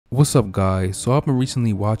What's up, guys? So I've been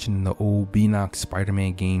recently watching the old Beenox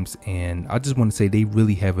Spider-Man games, and I just want to say they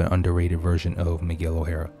really have an underrated version of Miguel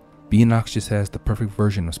O'Hara. Beenox just has the perfect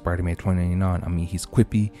version of Spider-Man2099. I mean, he's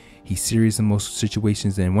quippy, he's serious in most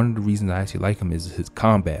situations, and one of the reasons I actually like him is his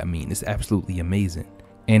combat. I mean, it's absolutely amazing.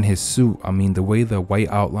 And his suit, I mean, the way the white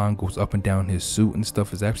outline goes up and down his suit and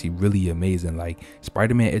stuff is actually really amazing. Like,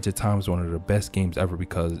 Spider-Man Edge of Time is one of the best games ever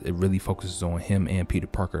because it really focuses on him and Peter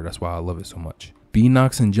Parker. That's why I love it so much.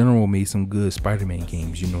 Beenox in general made some good Spider-Man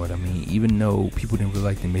games, you know what I mean? Even though people didn't really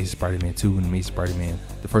like the Amazing Spider-Man 2 and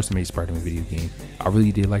the first Amazing Spider-Man video game, I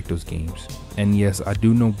really did like those games. And yes, I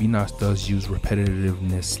do know Beenox does use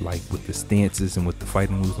repetitiveness, like with the stances and with the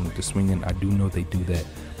fighting moves and with the swinging. I do know they do that.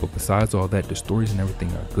 But besides all that, the stories and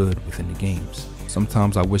everything are good within the games.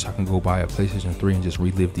 Sometimes I wish I could go buy a PlayStation 3 and just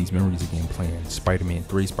relive these memories again, playing Spider-Man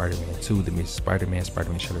 3, Spider-Man 2, The Amazing Spider-Man,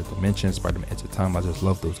 Spider-Man Shattered Dimension, Spider-Man Edge of Time. I just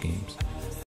love those games.